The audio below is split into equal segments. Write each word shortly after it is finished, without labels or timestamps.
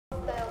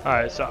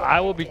Alright, so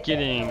I will be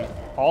getting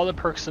all the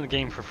perks in the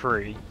game for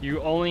free.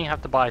 You only have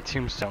to buy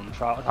tombstones.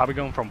 So I'll be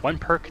going from one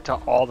perk to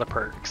all the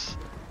perks.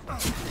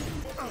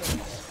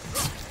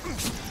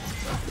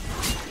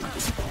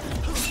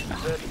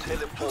 That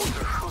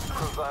teleporter should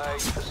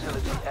provide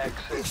facility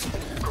access,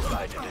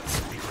 provided it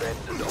can be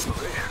rendered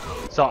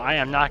operational. So I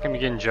am not going to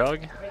be getting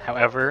Jug.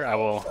 However, I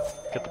will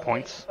get the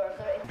points.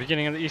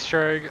 Beginning of the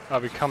Easter egg, I'll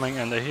be coming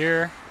into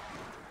here.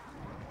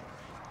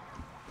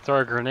 Throw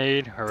a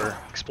grenade or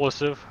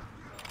explosive.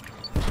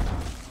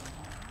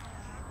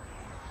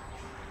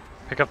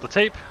 Pick up the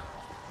tape.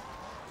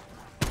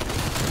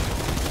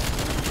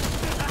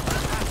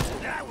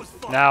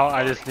 Now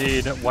I just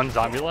need one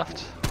zombie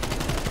left.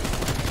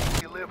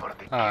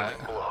 Alright,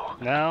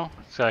 now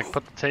so I can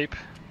put the tape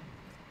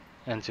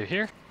into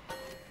here.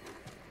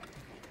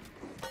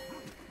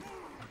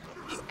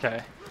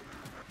 Okay.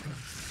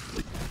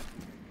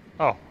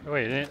 Oh,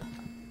 wait, it ain't.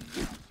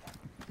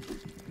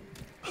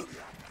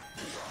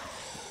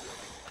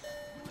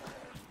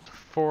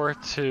 4,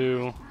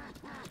 2,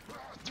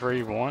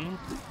 3, 1.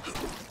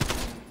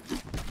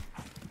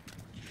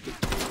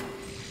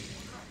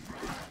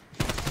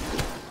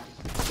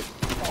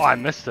 Oh, I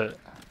missed it.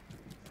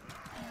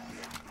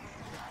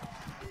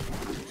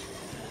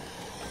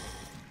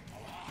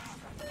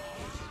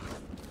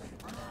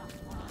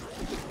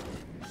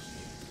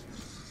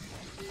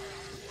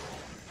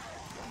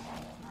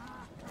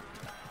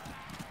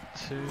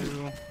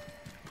 Two,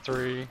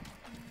 3,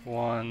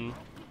 1,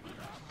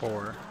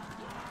 4.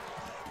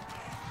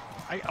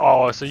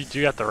 Oh, so you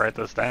do have to write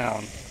this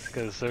down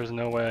because there's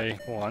no way.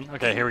 1.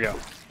 Okay, here we go.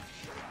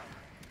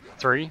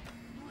 3,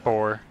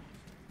 4,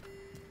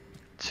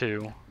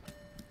 2,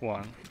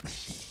 1.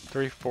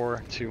 3,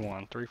 4, 2,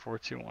 1. 3, 4,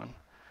 2, 1.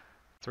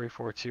 3,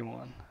 4, 2,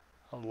 1.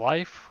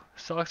 Life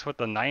sucks with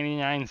the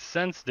 99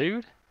 cents,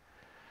 dude.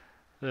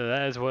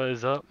 That is what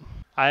is up.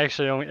 I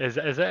actually don't. Is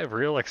that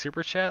real, like,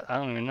 super chat? I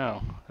don't even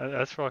know.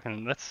 That's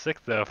fucking. That's sick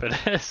though if it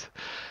is.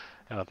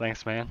 Oh,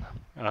 thanks, man.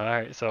 All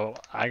right, so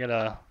I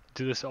gotta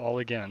do this all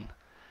again.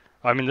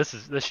 I mean, this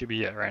should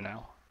be it right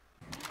now.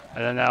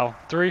 And then now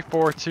 3,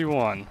 4, 2,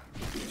 1.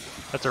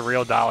 That's a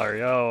real dollar,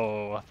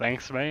 yo.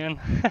 Thanks, man.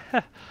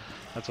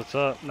 That's what's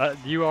up.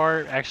 You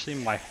are actually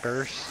my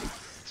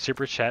first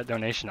super chat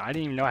donation. I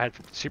didn't even know I had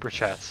super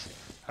chats.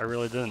 I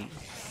really didn't.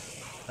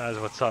 That is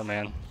what's up,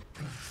 man.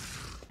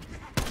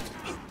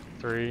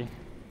 3,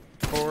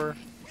 4,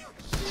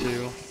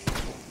 2,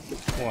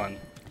 1.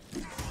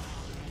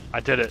 I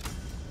did it.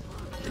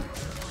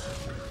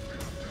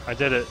 I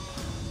did it.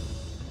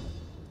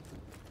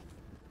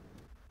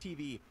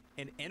 TV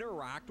and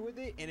interact with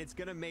it, and it's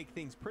gonna make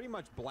things pretty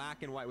much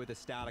black and white with a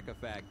static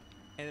effect.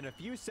 And in a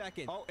few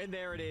seconds, oh, and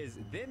there it is.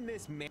 Then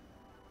this man.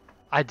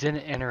 I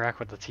didn't interact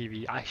with the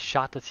TV. I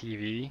shot the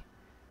TV.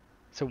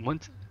 So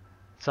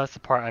that's the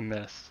part I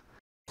missed.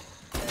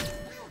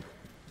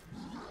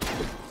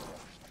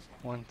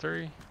 1,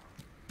 3,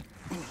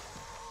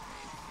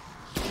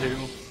 2,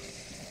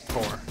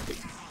 4.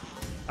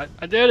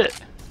 I did it.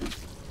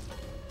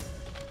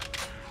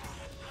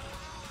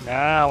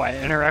 Now I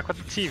interact with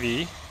the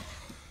TV.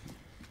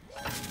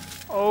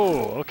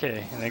 Oh,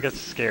 okay, and it gets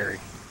scary.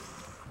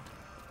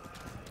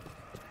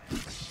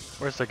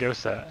 Where's the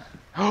ghost at?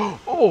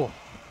 Oh,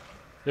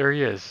 there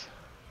he is.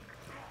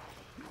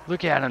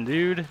 Look at him,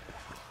 dude.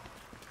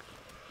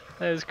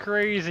 That is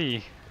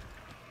crazy.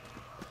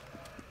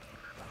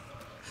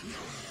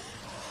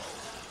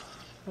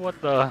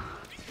 What the?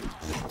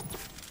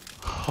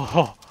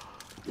 Oh,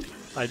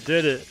 I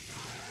did it.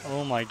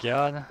 Oh my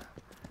god.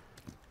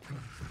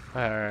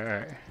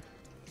 Alright.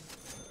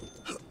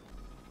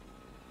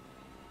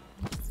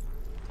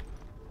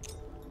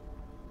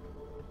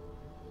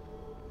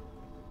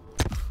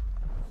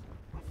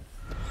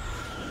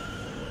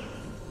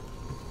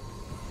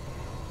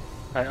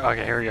 Alright,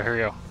 okay, here we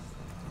go.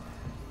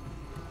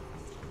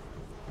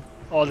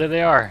 Oh, there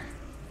they are.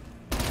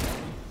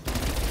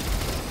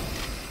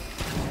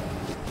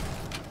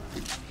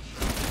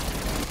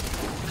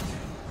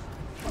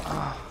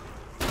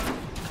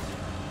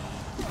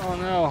 Oh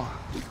no.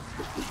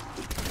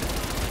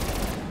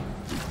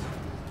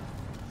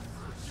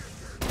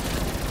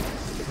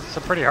 It's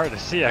pretty hard to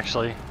see,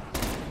 actually.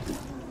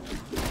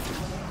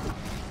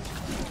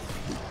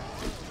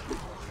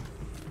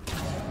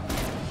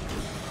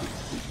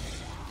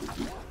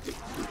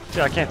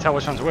 Yeah, I can't tell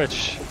which one's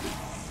which.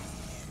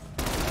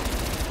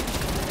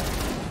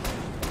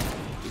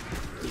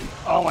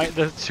 Oh my,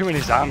 there's too many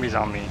zombies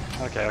on me.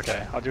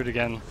 Okay, I'll do it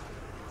again.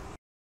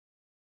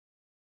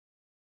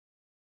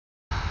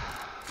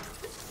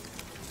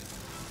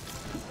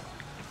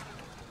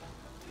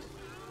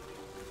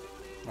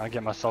 I'll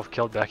get myself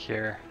killed back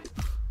here.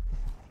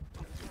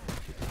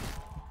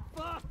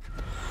 Fuck!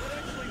 That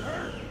actually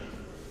hurt.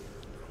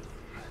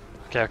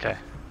 Okay.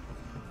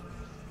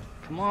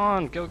 Come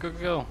on, go.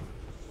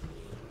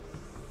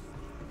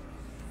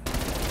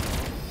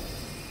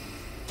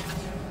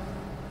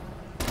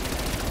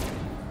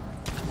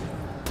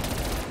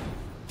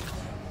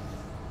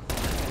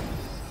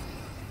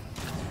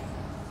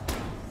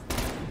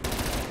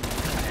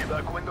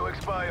 Evac window Window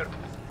expired.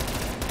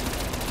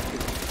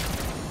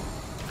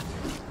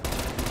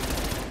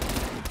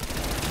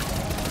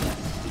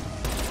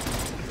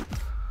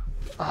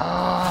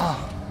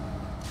 Ah.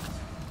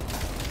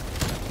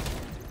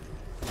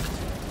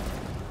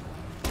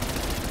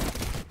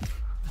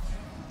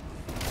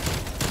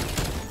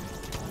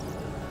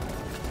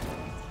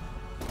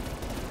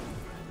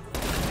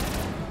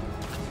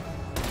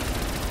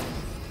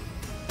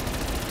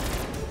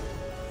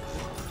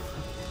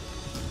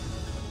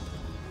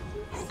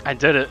 I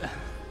did it,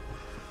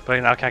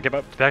 but now can I get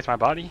back to my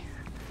body?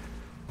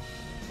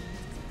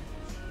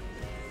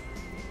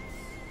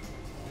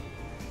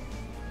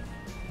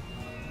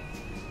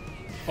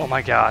 Oh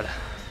my god.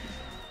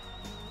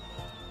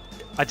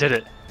 I did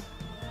it.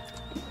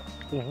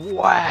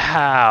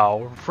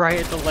 Wow, right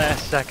at the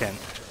last second.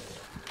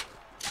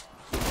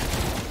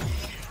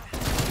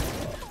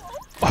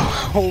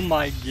 Oh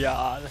my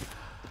god.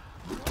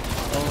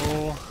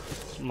 Oh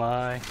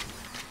my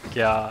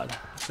god.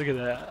 Look at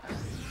that.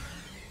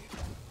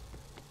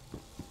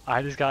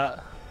 I just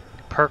got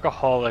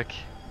Perkaholic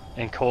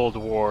and Cold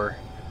War.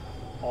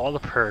 All the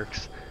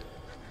perks.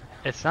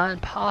 It's not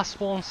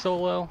impossible in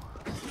solo,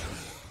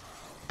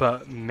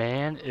 but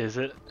man is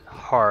it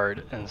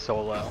hard in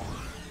solo.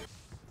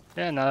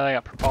 Yeah, now that I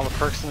got all the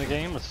perks in the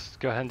game, let's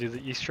go ahead and do the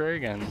Easter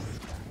egg and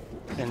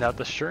end out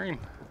the stream.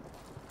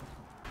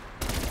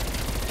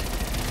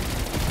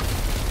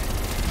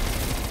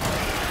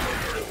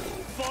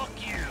 Fuck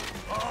you!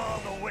 All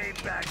the way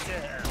back to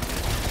hell.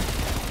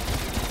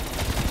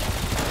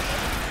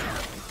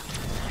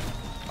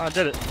 I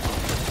did it.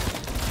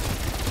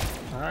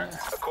 Alright.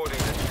 According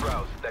to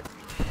Strauss, that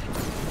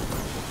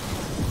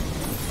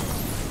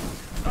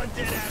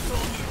Undead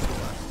asshole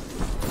neutralized.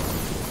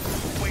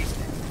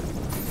 Wasted.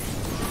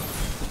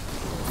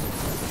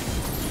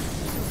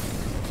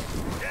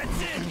 That's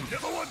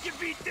it! No one can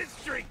beat this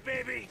streak,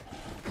 baby!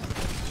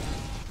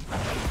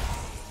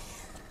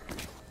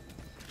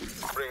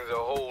 brings a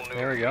whole new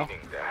There we go.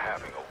 meaning to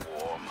having a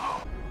warm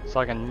home. So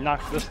I can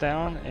knock this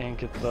down and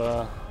get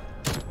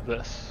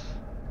this.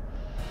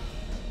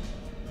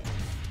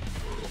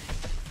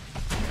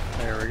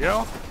 There we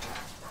go.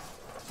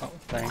 Oh,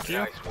 thank you.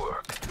 Nice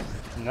work.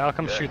 Now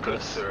come That shoot could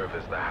this. serve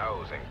as the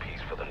housing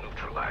piece for the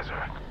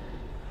neutralizer.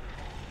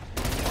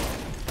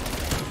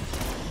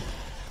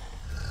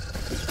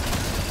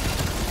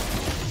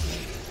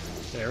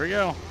 There we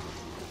go.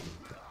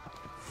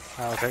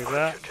 I'll take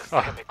that. Just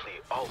Oh, chemically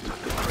altered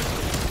the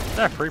crystal. is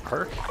that a free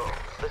perk? Oh,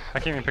 listen, I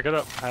can't even pick it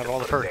up. I have all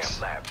the put a perks.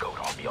 damn lab coat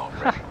on me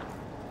already.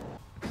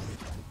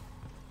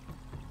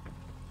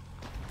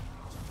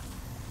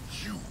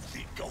 You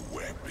think a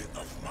weapon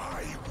of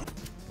mine?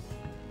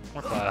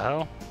 What the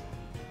hell?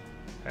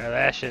 Look at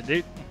that shit,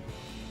 dude.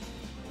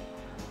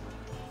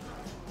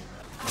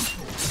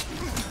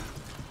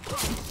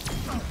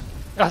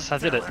 Yes, I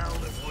did it. Hell,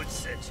 the wood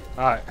sent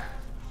you. Alright.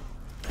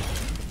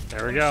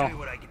 There we Show go. you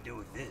what I can do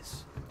with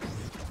this.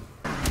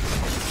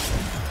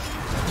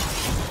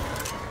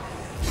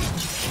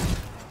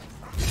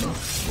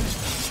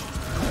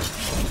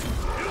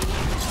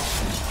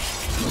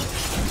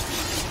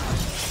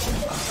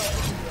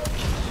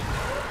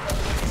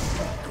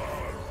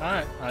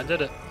 Alright, I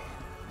did it.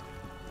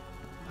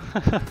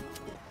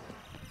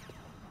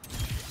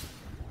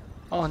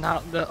 Oh,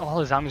 now all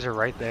the zombies are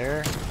right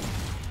there.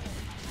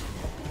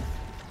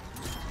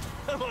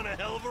 I'm on a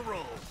hell of a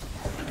roll.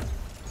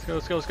 Let's go,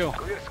 let's go, let's go.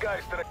 Clear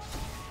skies today.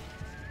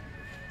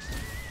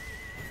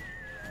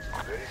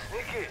 Very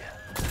sneaky.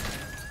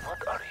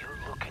 What are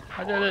you looking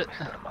for, I did it.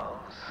 Mr.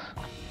 Mouse?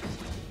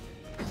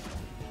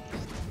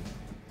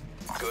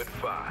 Good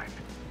find.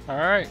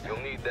 Alright. You'll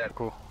need that.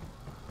 Cool.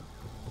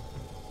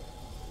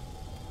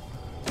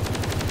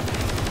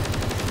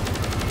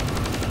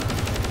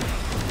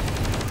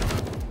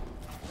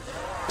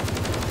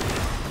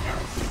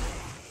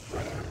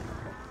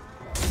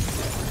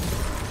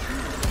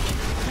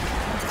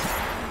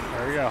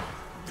 There we go.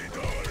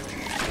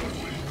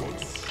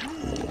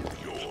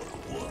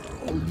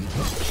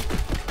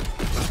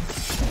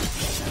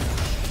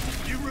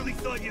 You really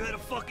thought you had a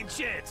fucking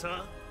chance,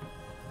 huh?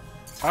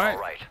 Alright.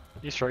 All right,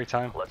 Easter egg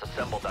time. let's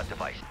assemble that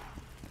device.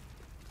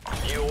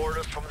 New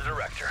orders from the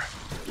director.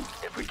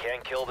 If we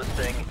can't kill this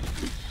thing,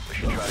 we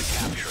should try to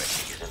capture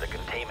it using the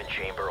containment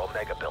chamber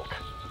Omega built.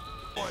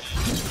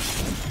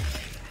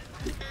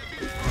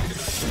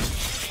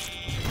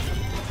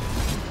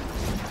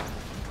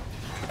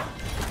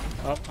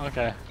 Oh,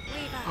 okay.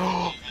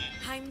 Weaver,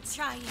 I'm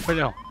trying, Wait,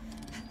 no.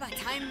 but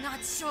I'm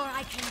not sure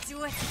I can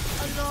do it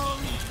alone.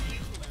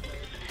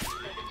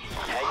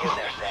 Hang in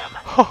there,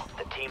 Sam.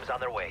 The team's on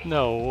their way.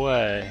 No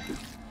way.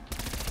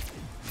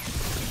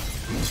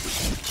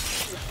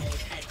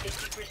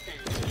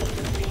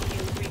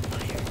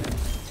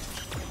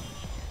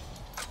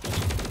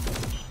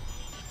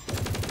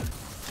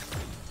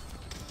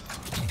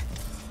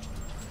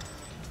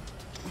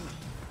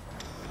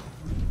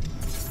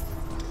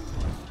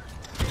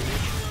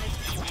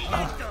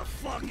 Get the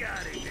fuck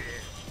out of here!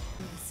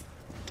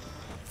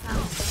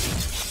 Found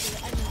the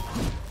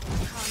enemy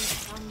comes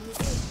from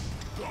within.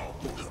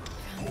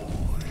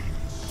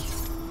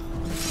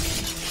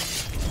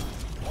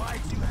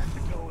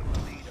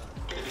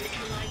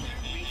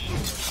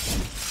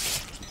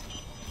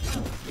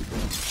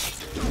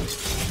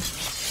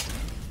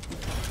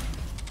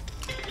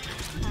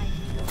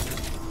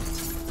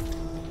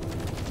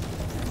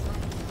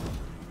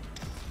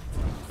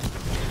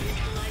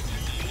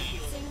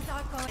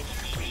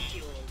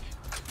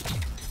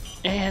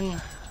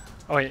 And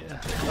oh wait,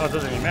 oh it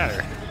doesn't even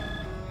matter.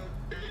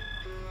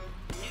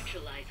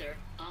 Neutralizer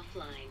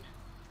offline.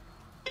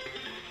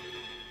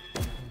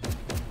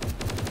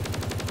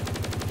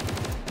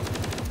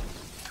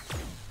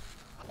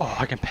 Oh,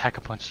 I can pack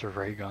a punch the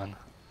ray gun.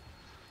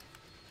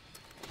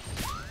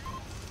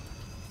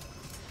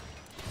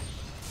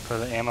 For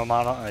the ammo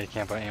model? Oh, you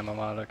can't put ammo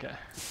model, okay.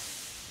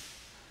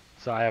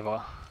 So I have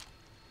a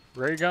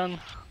ray gun,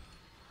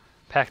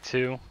 pack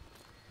 2,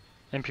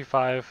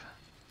 MP5,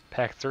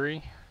 pack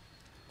 3,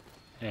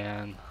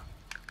 and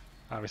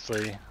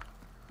obviously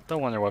the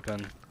wonder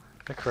weapon,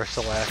 the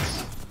crystal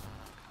axe,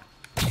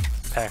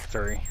 pack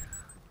 3.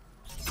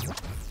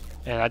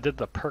 And I did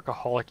the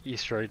Perkaholic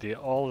Easter egg to get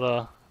all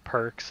the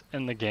perks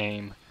in the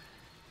game.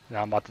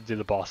 Now I'm about to do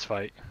the boss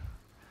fight.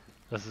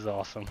 This is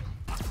awesome.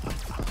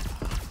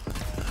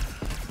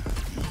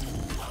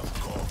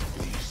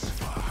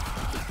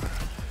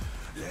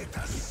 Let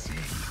us see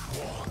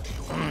what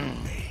you are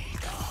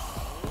made of.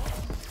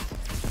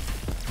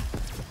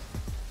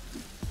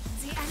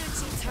 The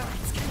energy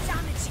turrets can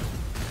damage you.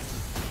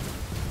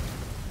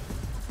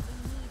 We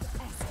need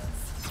essence.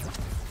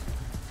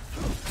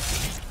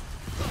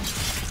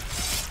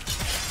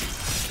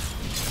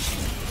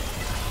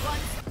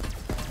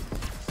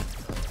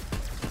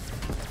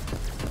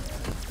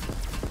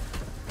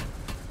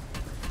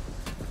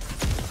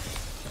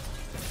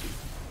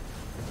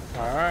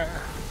 Alright.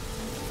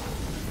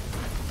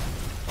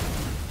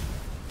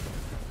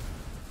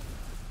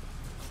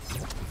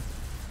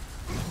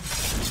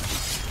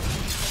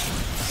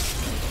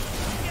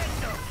 Get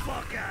the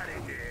fuck out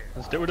of here!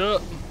 Let's do it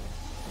up.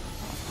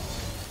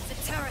 The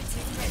turret is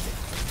ready.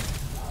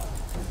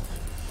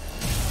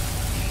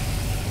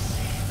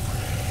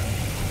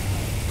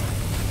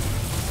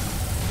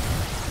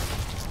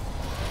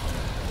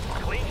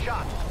 Clean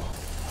shot.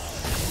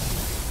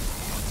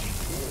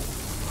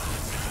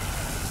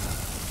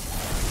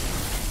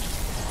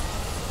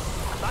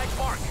 Nice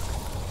mark.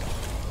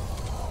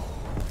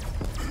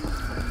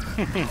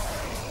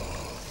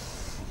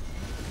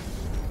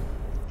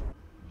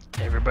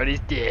 Everybody's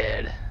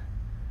dead.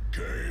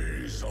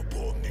 Gaze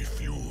upon the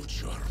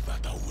future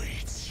that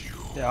awaits you.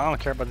 Yeah, I don't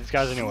care about these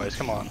guys anyways,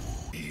 come on.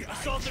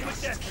 Assaulted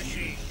with death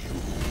machine.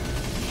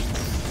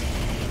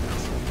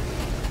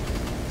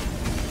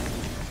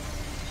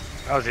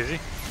 That was easy.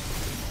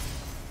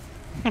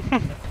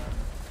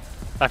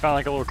 I found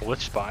like a little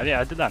glitch spot. Yeah,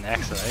 I did that on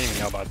accident. I didn't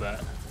even know about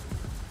that.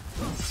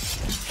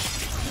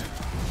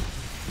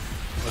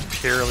 It was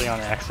purely on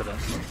accident.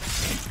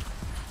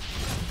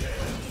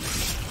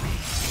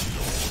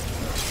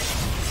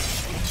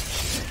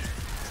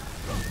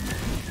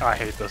 Oh, I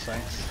hate those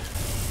things.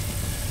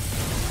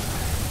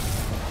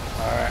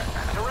 Alright.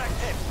 Direct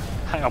hit.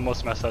 I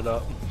almost messed that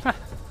up.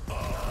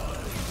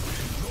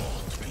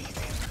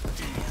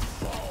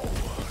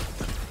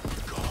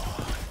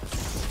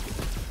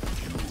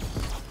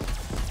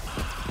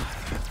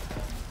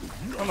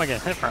 Where am I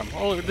getting hit from?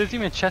 Oh, there's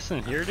even chests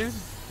in here, dude.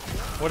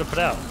 What to put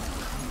out?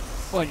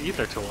 Well, an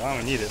ether tool. I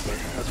don't need it, but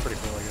that's pretty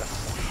cool, I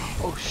guess.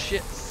 Oh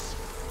shit!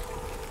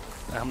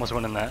 I almost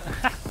went in that.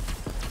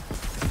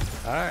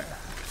 Alright.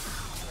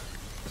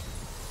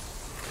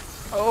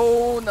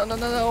 Oh, no, no,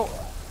 no, no!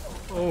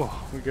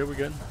 Oh, we good, we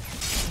good.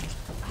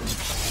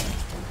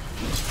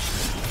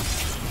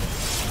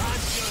 I'm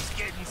just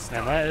getting started.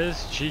 And that is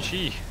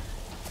GG.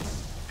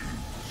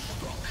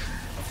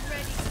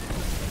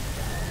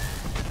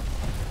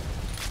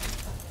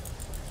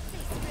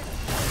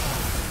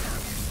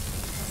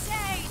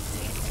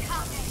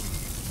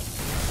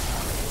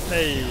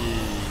 Hey!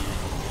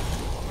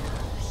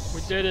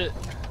 We did it!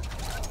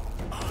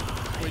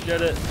 We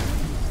did it!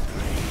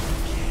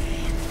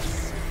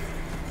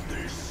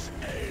 This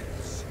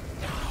ends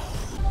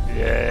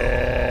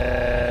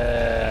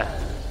Yeah!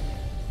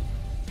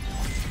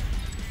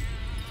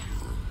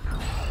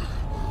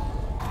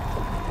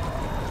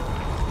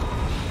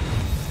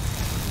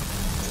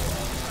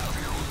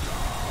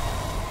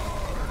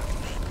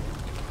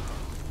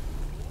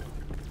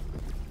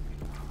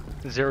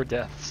 Zero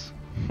deaths.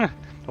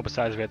 Well,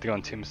 besides we have to go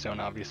on Tombstone,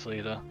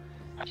 obviously, to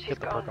get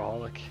the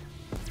Perkaholic.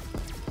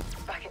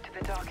 Back into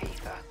the dark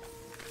ether.